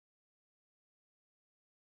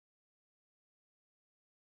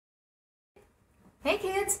Hey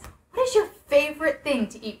kids, what is your favorite thing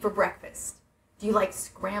to eat for breakfast? Do you like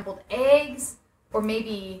scrambled eggs? Or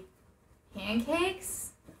maybe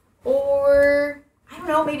pancakes? Or, I don't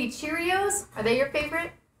know, maybe Cheerios? Are they your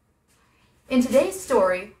favorite? In today's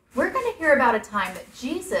story, we're going to hear about a time that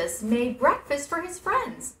Jesus made breakfast for his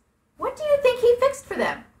friends. What do you think he fixed for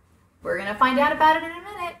them? We're going to find out about it in a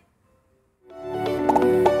minute.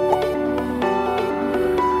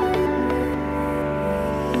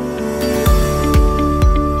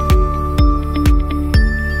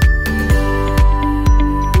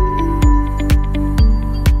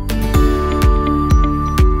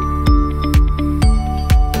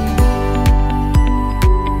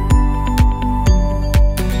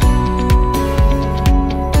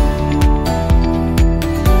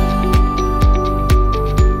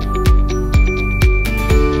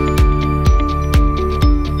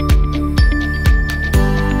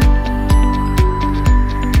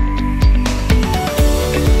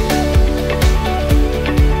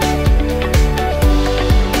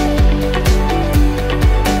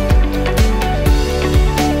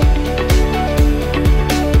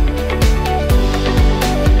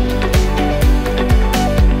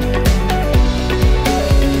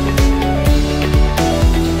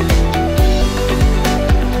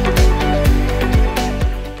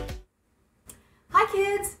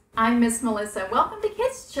 I'm Miss Melissa. Welcome to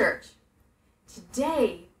Kids Church.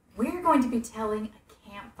 Today, we're going to be telling a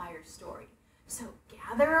campfire story. So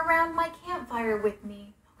gather around my campfire with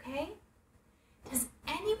me, okay? Does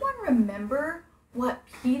anyone remember what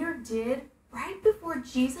Peter did right before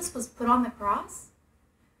Jesus was put on the cross?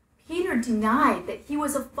 Peter denied that he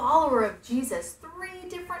was a follower of Jesus 3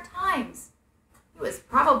 different times. He was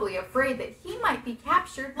probably afraid that he might be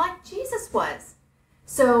captured like Jesus was.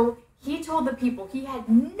 So he told the people he had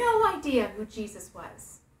no idea who Jesus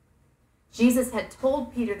was. Jesus had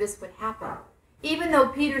told Peter this would happen. Even though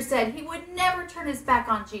Peter said he would never turn his back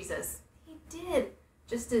on Jesus, he did,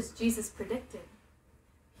 just as Jesus predicted.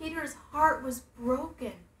 Peter's heart was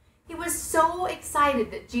broken. He was so excited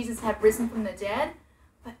that Jesus had risen from the dead,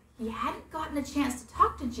 but he hadn't gotten a chance to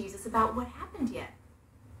talk to Jesus about what happened yet.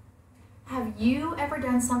 Have you ever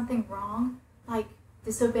done something wrong, like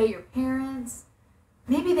disobey your parents?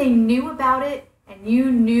 Maybe they knew about it and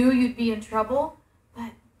you knew you'd be in trouble,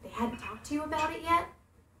 but they hadn't talked to you about it yet?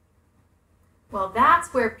 Well,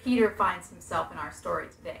 that's where Peter finds himself in our story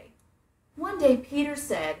today. One day Peter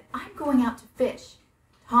said, "I'm going out to fish."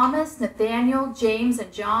 Thomas, Nathaniel, James,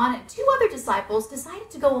 and John, and 2 other disciples decided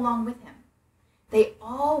to go along with him. They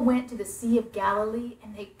all went to the Sea of Galilee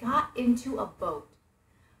and they got into a boat.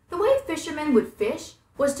 The way fishermen would fish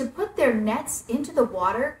was to put their nets into the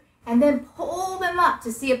water and then pull them up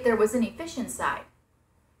to see if there was any fish inside.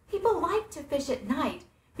 People liked to fish at night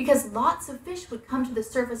because lots of fish would come to the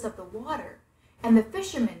surface of the water and the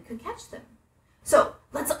fishermen could catch them. So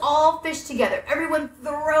let's all fish together. Everyone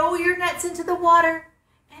throw your nets into the water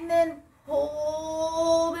and then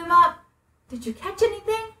pull them up. Did you catch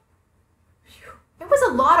anything? Whew. It was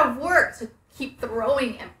a lot of work to keep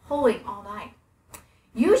throwing and pulling all night.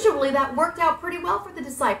 Usually that worked out pretty well for the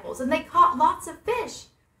disciples and they caught lots of fish.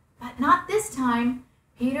 But not this time.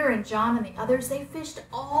 Peter and John and the others, they fished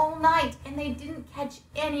all night and they didn't catch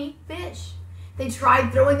any fish. They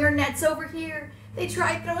tried throwing their nets over here. They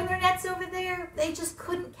tried throwing their nets over there. They just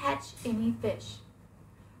couldn't catch any fish.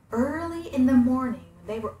 Early in the morning, when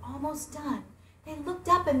they were almost done, they looked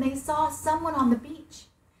up and they saw someone on the beach.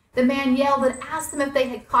 The man yelled and asked them if they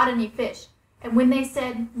had caught any fish. And when they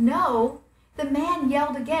said no, the man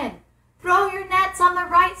yelled again, "Throw your nets on the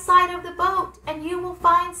right side of the boat and you will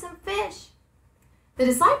find some fish." The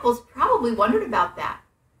disciples probably wondered about that.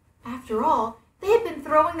 After all, they had been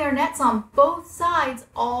throwing their nets on both sides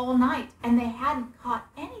all night and they hadn't caught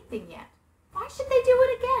anything yet. Why should they do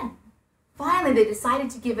it again? Finally, they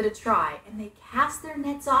decided to give it a try and they cast their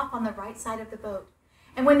nets off on the right side of the boat.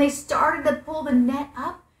 And when they started to pull the net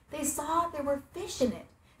up, they saw there were fish in it.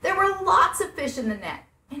 There were lots of fish in the net.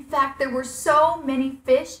 In fact, there were so many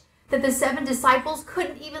fish that the 7 disciples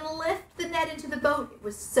couldn't even lift the net into the boat. It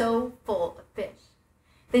was so full of fish.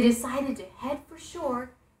 They decided to head for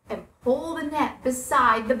shore and pull the net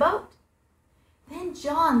beside the boat. Then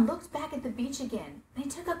John looked back at the beach again and he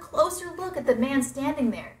took a closer look at the man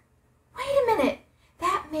standing there. Wait a minute,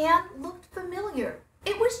 that man looked familiar.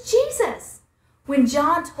 It was Jesus. When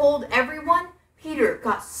John told everyone, Peter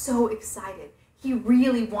got so excited. He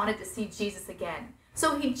really wanted to see Jesus again.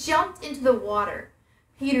 So he jumped into the water.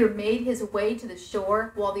 Peter made his way to the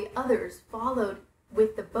shore while the others followed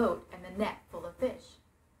with the boat and the net full of fish.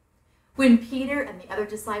 When Peter and the other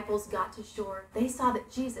disciples got to shore, they saw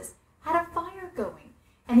that Jesus had a fire going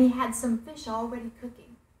and he had some fish already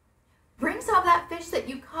cooking. "Bring some of that fish that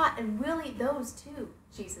you caught, and we'll eat those too,"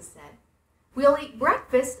 Jesus said. "We'll eat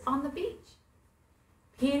breakfast on the beach."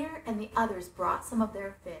 Peter and the others brought some of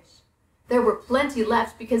their fish. There were plenty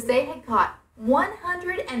left because they had caught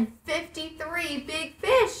 153 big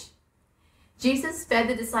fish. Jesus fed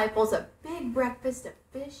the disciples a big breakfast of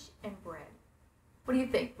fish and bread. What do you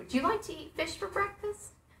think? Would you like to eat fish for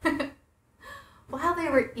breakfast? While they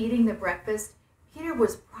were eating the breakfast, Peter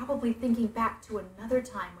was probably thinking back to another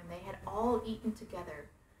time when they had all eaten together.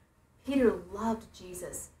 Peter loved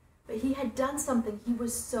Jesus, but he had done something he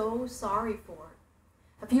was so sorry for.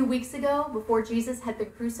 A few weeks ago, before Jesus had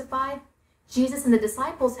been crucified, Jesus and the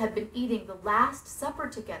disciples had been eating the Last Supper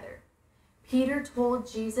together. Peter told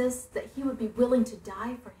Jesus that he would be willing to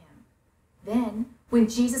die for him. Then, when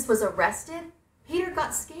Jesus was arrested, Peter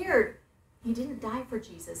got scared. He didn't die for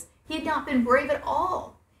Jesus. He had not been brave at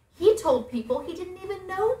all. He told people he didn't even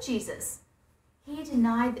know Jesus. He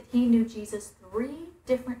denied that he knew Jesus 3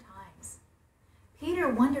 different times. Peter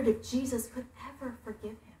wondered if Jesus could ever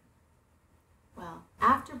forgive him. Well,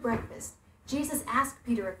 after breakfast, Jesus asked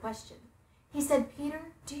Peter a question. He said,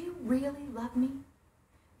 "Peter, do you really love me?"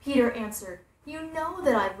 Peter answered, "You know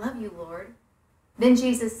that I love you, Lord." Then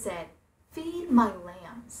Jesus said, "Feed my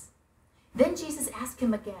lambs." Then Jesus asked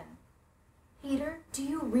him again, "Peter, do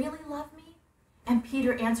you really love me?" And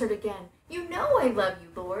Peter answered again, "You know I love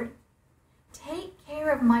you, Lord." "Take care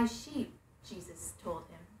of my sheep," Jesus told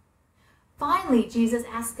him. Finally, Jesus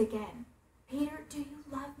asked again, "Peter, do you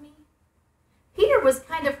love me?" Peter was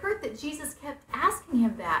kind of hurt that Jesus kept asking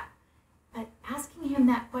him that. But asking him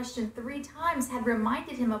that question 3 times had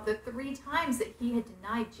reminded him of the 3 times that he had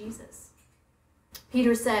denied Jesus.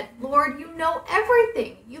 Peter said, "Lord, you know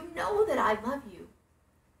everything. You know that I love you."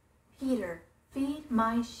 "Peter, feed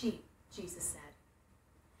my sheep," Jesus said.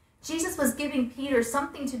 Jesus was giving Peter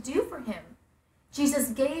something to do for him. Jesus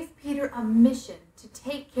gave Peter a mission to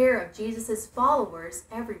take care of Jesus' followers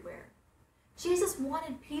everywhere. Jesus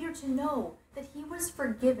wanted Peter to know that he was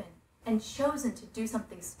forgiven and chosen to do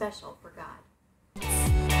something special for God.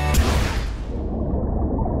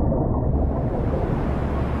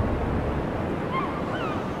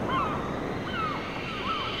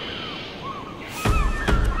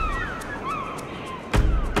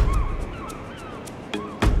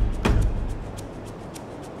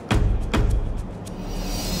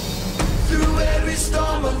 Through every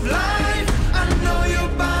storm of life, I know you're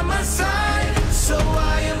by my side, so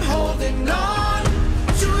I am holding on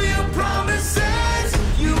to your promises.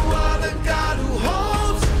 You are the God who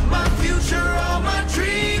holds my future, all my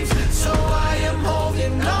dreams, so I am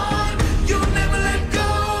holding on. You'll never let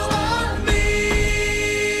go of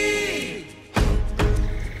me.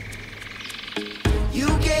 You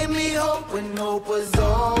gave me hope when hope was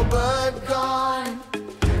all but gone.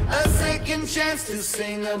 A second chance to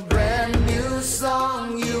sing a brand new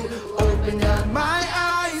song. You opened up my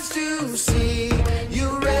eyes to see.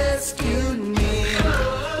 You rescued me,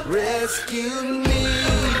 rescued me.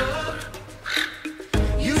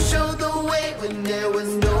 You showed the way when there was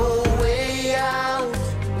no way out.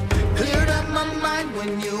 Cleared up my mind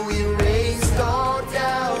when you erased all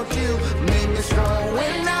doubt. You made me strong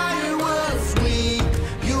when I was weak.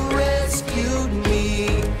 You rescued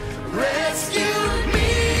me, rescued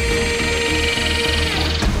me.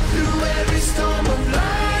 Through every storm of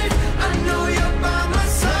life, I know you're by my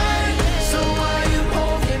side, so I am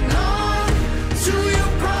holding on to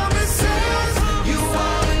your promises. You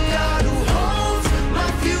are the God who holds my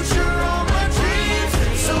future, all my dreams,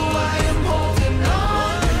 so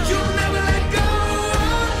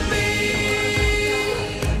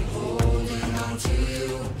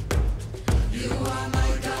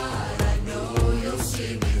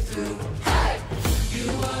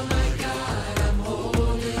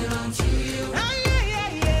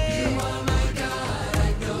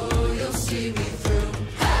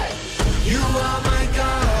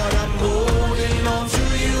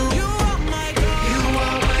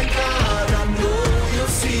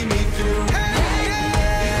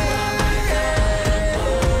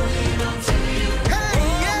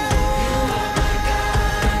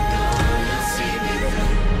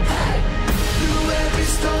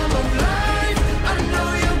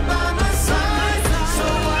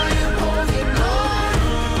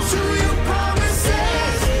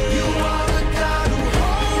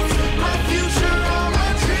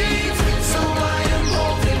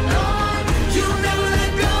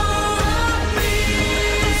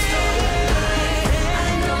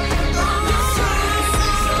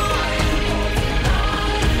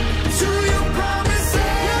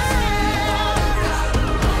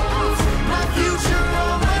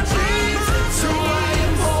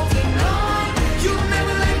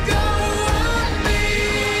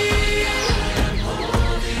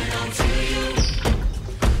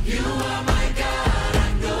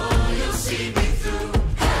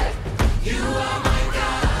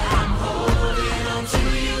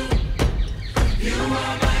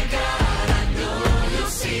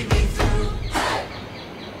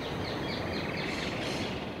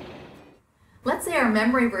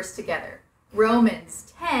memory verse together.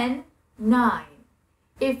 Romans 10:9.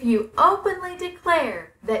 If you openly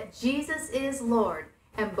declare that Jesus is Lord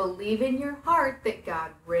and believe in your heart that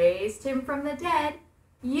God raised him from the dead,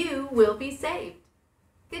 you will be saved.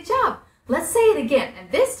 Good job. Let's say it again.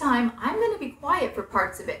 And this time, I'm going to be quiet for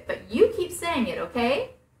parts of it, but you keep saying it,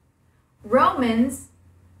 okay? Romans,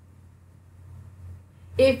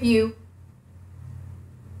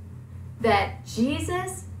 that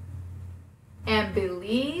Jesus and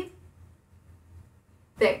believe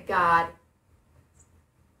that God,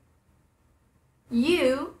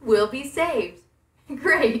 you will be saved.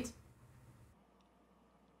 Great.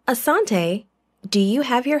 Asante, do you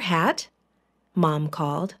have your hat? Mom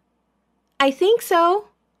called. I think so,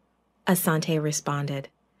 Asante responded.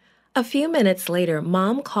 A few minutes later,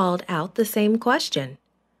 Mom called out the same question.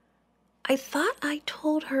 I thought I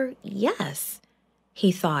told her yes,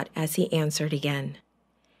 he thought as he answered again.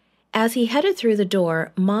 As he headed through the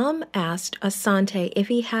door, Mom asked Asante if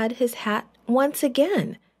he had his hat once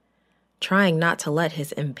again. Trying not to let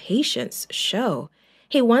his impatience show,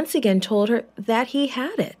 he once again told her that he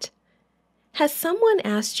had it. Has someone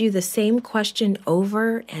asked you the same question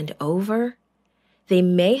over and over? They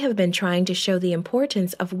may have been trying to show the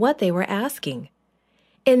importance of what they were asking.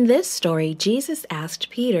 In this story, Jesus asked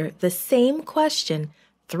Peter the same question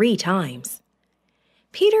 3 times.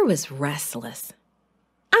 Peter was restless.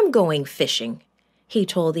 I'm going fishing, he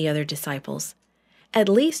told the other disciples. At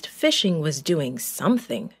least fishing was doing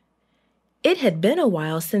something. It had been a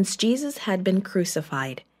while since Jesus had been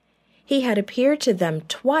crucified. He had appeared to them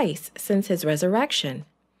twice since his resurrection.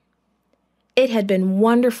 It had been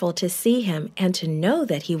wonderful to see him and to know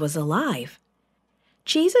that he was alive.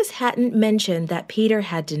 Jesus hadn't mentioned that Peter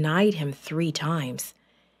had denied him 3 times.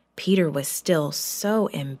 Peter was still so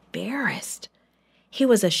embarrassed. He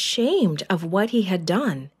was ashamed of what he had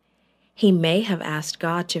done. He may have asked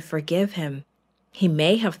God to forgive him. He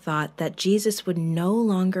may have thought that Jesus would no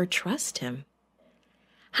longer trust him.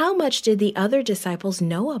 How much did the other disciples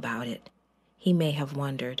know about it? He may have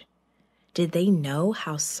wondered. Did they know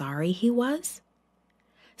how sorry he was?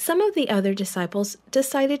 Some of the other disciples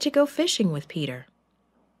decided to go fishing with Peter.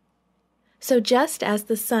 So just as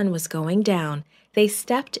the sun was going down, they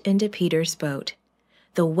stepped into Peter's boat.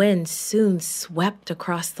 The wind soon swept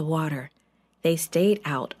across the water. They stayed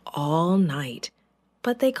out all night,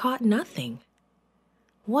 but they caught nothing.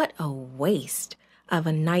 What a waste of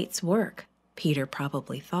a night's work, Peter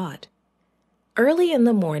probably thought. Early in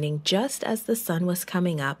the morning, just as the sun was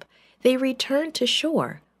coming up, they returned to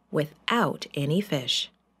shore without any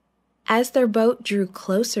fish. As their boat drew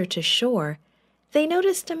closer to shore, they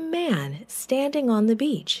noticed a man standing on the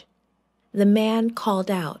beach. The man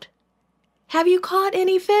called out, "Have you caught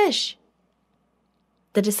any fish?"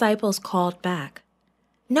 The disciples called back,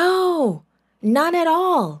 "No, none at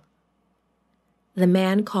all." The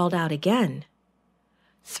man called out again,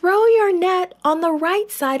 "Throw your net on the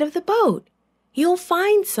right side of the boat. You'll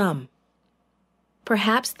find some."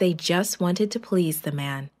 Perhaps they just wanted to please the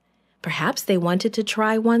man. Perhaps they wanted to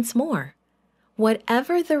try once more.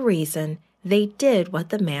 Whatever the reason, they did what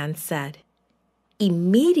the man said.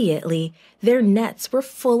 Immediately, their nets were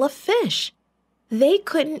full of fish. They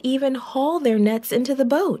couldn't even haul their nets into the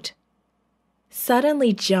boat.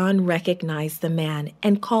 Suddenly, John recognized the man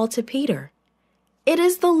and called to Peter, "It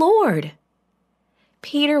is the Lord."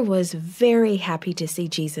 Peter was very happy to see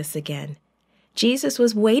Jesus again. Jesus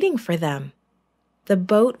was waiting for them. The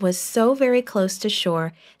boat was so very close to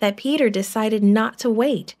shore that Peter decided not to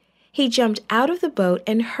wait. He jumped out of the boat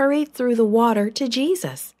and hurried through the water to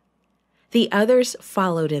Jesus. The others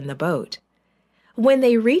followed in the boat. When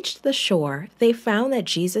they reached the shore, they found that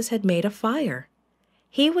Jesus had made a fire.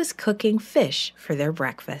 He was cooking fish for their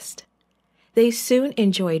breakfast. They soon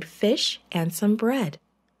enjoyed fish and some bread.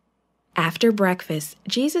 After breakfast,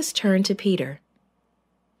 Jesus turned to Peter.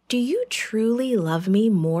 "Do you truly love me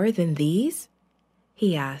more than these?"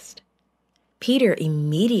 he asked. Peter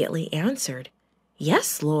immediately answered,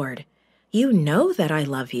 "Yes, Lord, you know that I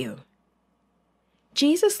love you."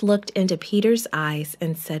 Jesus looked into Peter's eyes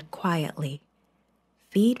and said quietly,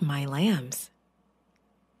 "Feed my lambs."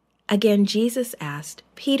 Again, Jesus asked,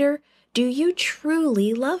 "Peter, do you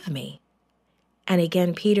truly love me?" And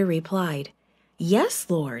again, Peter replied, "Yes,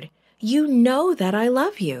 Lord, you know that I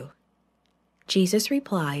love you." Jesus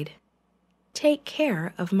replied, "Take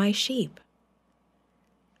care of my sheep."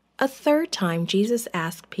 A third time, Jesus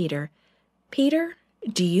asked Peter, "Peter,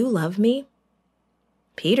 do you love me?"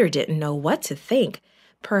 Peter didn't know what to think.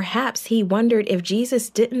 Perhaps he wondered if Jesus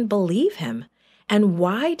didn't believe him. And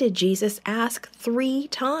why did Jesus ask 3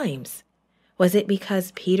 times? Was it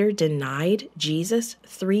because Peter denied Jesus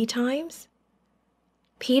 3 times?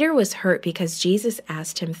 Peter was hurt because Jesus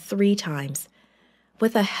asked him 3 times.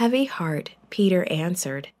 With a heavy heart, Peter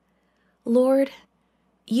answered, "Lord,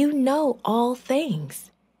 you know all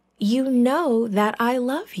things. You know that I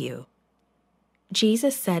love you."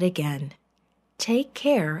 Jesus said again, "Take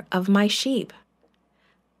care of my sheep."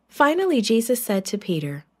 Finally, Jesus said to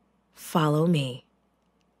Peter, "Follow me."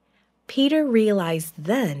 Peter realized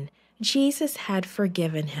then Jesus had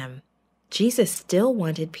forgiven him. Jesus still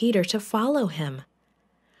wanted Peter to follow him.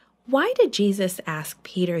 Why did Jesus ask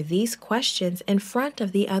Peter these questions in front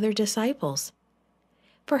of the other disciples?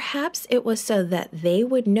 Perhaps it was so that they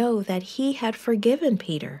would know that he had forgiven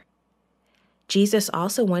Peter. Jesus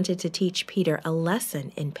also wanted to teach Peter a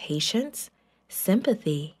lesson in patience,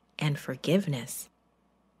 sympathy, and forgiveness.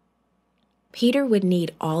 Peter would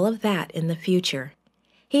need all of that in the future.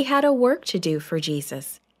 He had a work to do for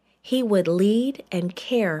Jesus. He would lead and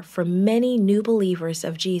care for many new believers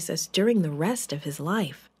of Jesus during the rest of his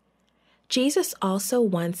life. Jesus also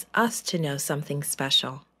wants us to know something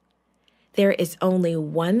special. There is only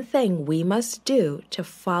one thing we must do to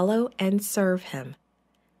follow and serve him.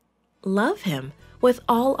 Love him with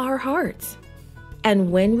all our hearts.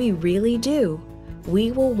 And when we really do,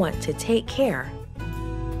 we will want to take care.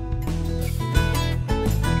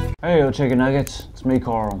 Hey, yo, chicken nuggets. It's me,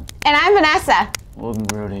 Carl. And I'm Vanessa. Welcome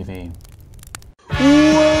to Grow TV.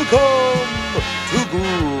 Welcome to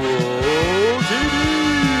Grow TV.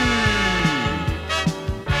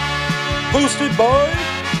 Hosted by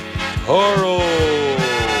Carl.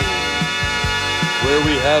 Where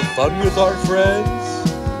we have fun with our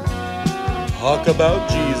friends, talk about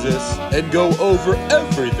Jesus, and go over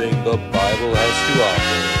everything the Bible has to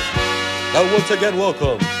offer. Now once again,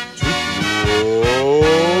 welcome to Grow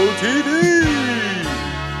TV.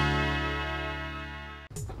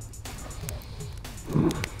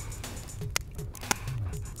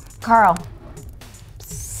 Carl.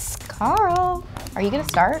 Psst, Carl. Are you gonna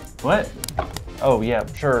start? What? Oh, yeah,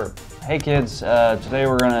 sure. Hey, kids. Today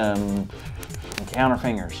we're gonna count our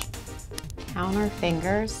fingers. Count our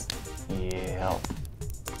fingers? Yeah.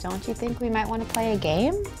 Don't you think we might want to play a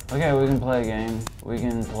game? Okay, we can play a game. We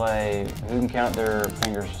can play who can count their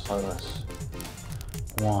fingers the slowest.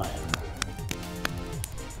 1.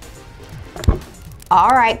 All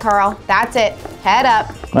right, Carl. That's it. Head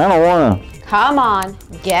up. I don't wanna. Come on.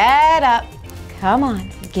 Get up. Come on.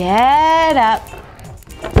 Get up.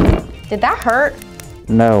 Did that hurt?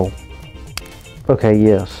 No. Okay,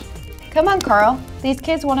 yes. Come on, Carl. These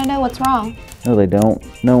kids want to know what's wrong. No, they don't.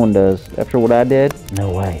 No one does. After what I did, no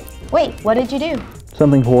way. Wait, what did you do?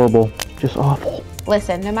 Something horrible. Just awful.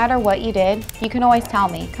 Listen, no matter what you did, you can always tell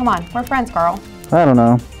me. Come on, we're friends, Carl. I don't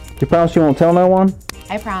know. You promise you won't tell no one?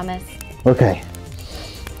 I promise. Okay.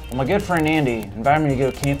 Well, my good friend Andy invited me to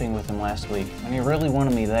go camping with him last week, and he really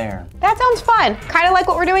wanted me there. That sounds fun. Kind of like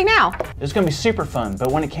what we're doing now. It was gonna be super fun,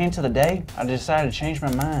 but when it came to the day, I decided to change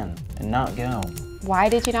my mind and not go. Why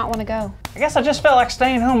did you not want to go? I guess I just felt like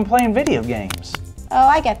staying home and playing video games. Oh,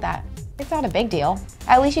 I get that. It's not a big deal.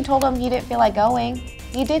 At least you told him you didn't feel like going.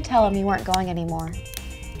 You did tell him you weren't going anymore.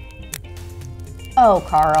 Oh,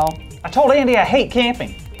 Carl. I told Andy I hate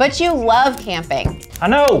camping. But you love camping. I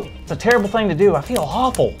know, it's a terrible thing to do. I feel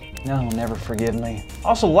awful. No, he'll never forgive me. I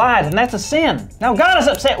also lied, and that's a sin. Now God is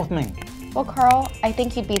upset with me. Well, Carl, I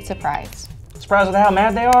think you'd be surprised. Surprised at how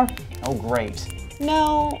mad they are? Oh, great.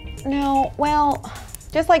 No, well,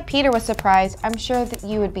 just like Peter was surprised, I'm sure that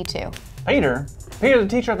you would be too. Peter? Peter, the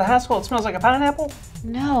teacher at the high school that smells like a pineapple?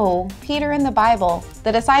 No, Peter in the Bible,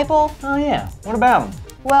 the disciple. Oh yeah, what about him?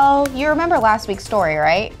 Well, you remember last week's story,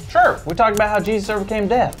 right? Sure, we talked about how Jesus overcame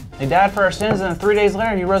death. He died for our sins, and then 3 days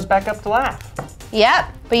later, he rose back up to life. Yep,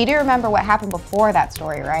 but you do remember what happened before that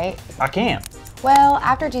story, right? I can't. Well,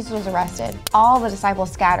 after Jesus was arrested, all the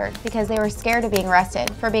disciples scattered because they were scared of being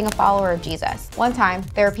arrested for being a follower of Jesus. One time,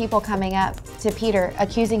 there were people coming up to Peter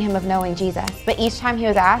accusing him of knowing Jesus, but each time he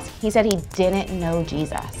was asked, he said he didn't know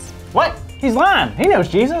Jesus. What? He's lying. He knows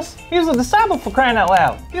Jesus. He was a disciple, for crying out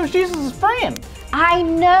loud. He was Jesus' friend. I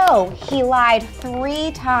know he lied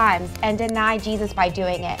 3 times and denied Jesus by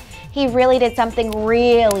doing it. He really did something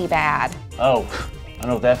really bad. Oh, I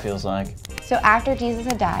know what that feels like. So after Jesus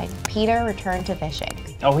had died, Peter returned to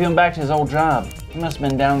fishing. Oh, he went back to his old job. He must have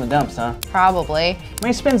been down in the dumps, huh? Probably. I mean,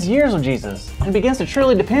 he spends years with Jesus and begins to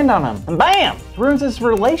truly depend on him. And bam! Ruins his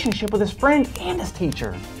relationship with his friend and his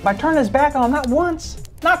teacher by turning his back on him not once,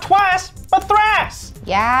 not twice, but thrice.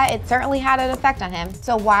 Yeah, it certainly had an effect on him.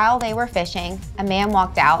 So while they were fishing, a man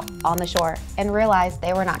walked out on the shore and realized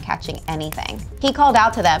they were not catching anything. He called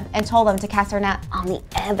out to them and told them to cast their net on the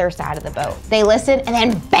other side of the boat. They listened and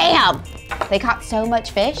then BAM! They caught so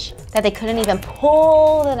much fish that they couldn't even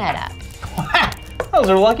pull the net up. That was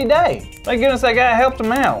their lucky day. Thank goodness that guy helped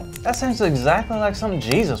them out. That sounds exactly like something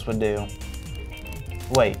Jesus would do.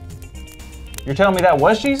 Wait, you're telling me that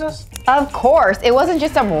was Jesus? Of course, it wasn't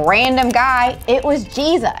just some random guy, it was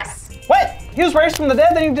Jesus. What? He was raised from the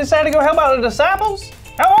dead, then he decided to go help out the disciples?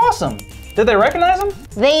 How awesome! Did they recognize him?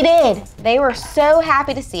 They did. They were so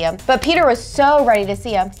happy to see him, but Peter was so ready to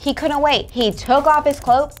see him, he couldn't wait. He took off his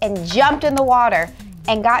cloak and jumped in the water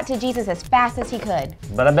and got to Jesus as fast as he could.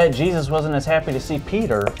 But I bet Jesus wasn't as happy to see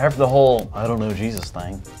Peter after the whole I don't know Jesus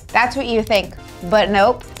thing. That's what you think, but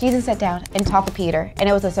nope. Jesus sat down and talked to Peter, and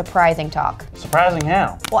it was a surprising talk. Surprising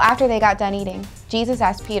how? Well, after they got done eating, Jesus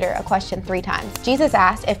asked Peter a question 3 times. Jesus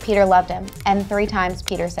asked if Peter loved him, and 3 times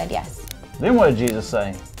Peter said yes. Then what did Jesus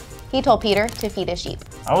say? He told Peter to feed his sheep.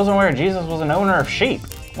 I wasn't aware Jesus was an owner of sheep.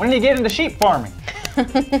 When did he get into sheep farming?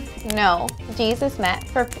 No, Jesus meant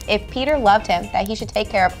for if Peter loved him, that he should take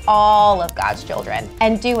care of all of God's children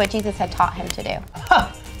and do what Jesus had taught him to do. Huh,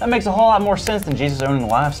 that makes a whole lot more sense than Jesus owning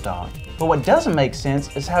livestock. But what doesn't make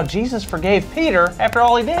sense is how Jesus forgave Peter after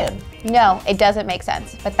all he did. No, it doesn't make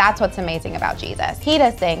sense, but that's what's amazing about Jesus. He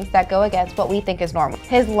does things that go against what we think is normal.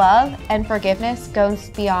 His love and forgiveness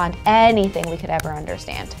goes beyond anything we could ever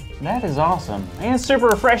understand. That is awesome and super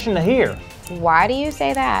refreshing to hear. Why do you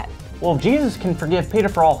say that? Well, if Jesus can forgive Peter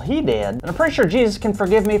for all he did, then I'm pretty sure Jesus can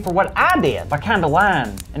forgive me for what I did by kind of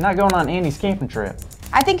lying and not going on Andy's camping trip.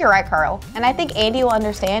 I think you're right, Carl, and I think Andy will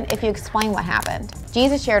understand if you explain what happened.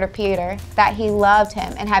 Jesus shared with Peter that he loved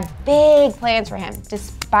him and had big plans for him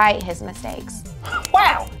despite his mistakes.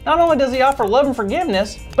 Wow! Not only does he offer love and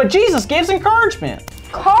forgiveness, but Jesus gives encouragement.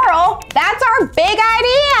 Carl, that's our big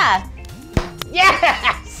idea!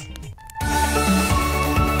 Yes!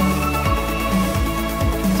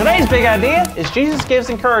 Today's big idea is Jesus gives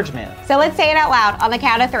encouragement. So let's say it out loud on the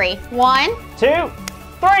count of 3. 1, 2,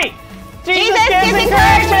 3. Jesus gives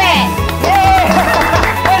encouragement!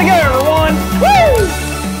 Yeah! Way to go, everyone! Woo!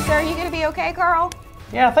 So are you gonna be okay, Carl?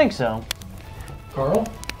 Yeah, I think so. Carl,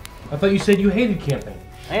 I thought you said you hated camping.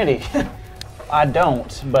 Andy, I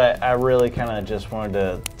don't, but I really kind of just wanted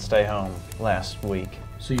to stay home last week.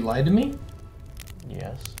 So you lied to me?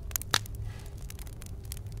 Yes.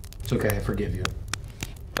 It's okay, I forgive you.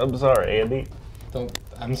 I'm sorry, Andy.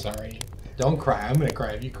 I'm sorry. Don't cry. I'm gonna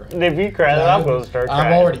cry if you cry. If you cry, then I'm gonna start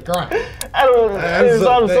crying. I'm already crying. I don't know.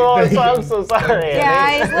 I'm so sorry,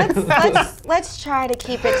 Andy. Guys, let's try to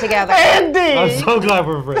keep it together. Andy! I'm so glad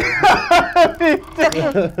we're friends.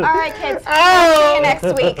 All right, kids. See you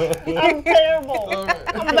next week. I'm terrible.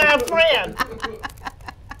 I'm a bad friend.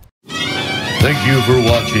 Thank you for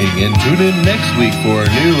watching, and tune in next week for a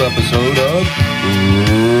new episode of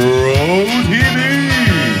Pro TV.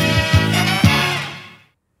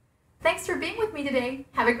 Thanks for being with me today.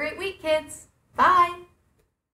 Have a great week, kids. Bye.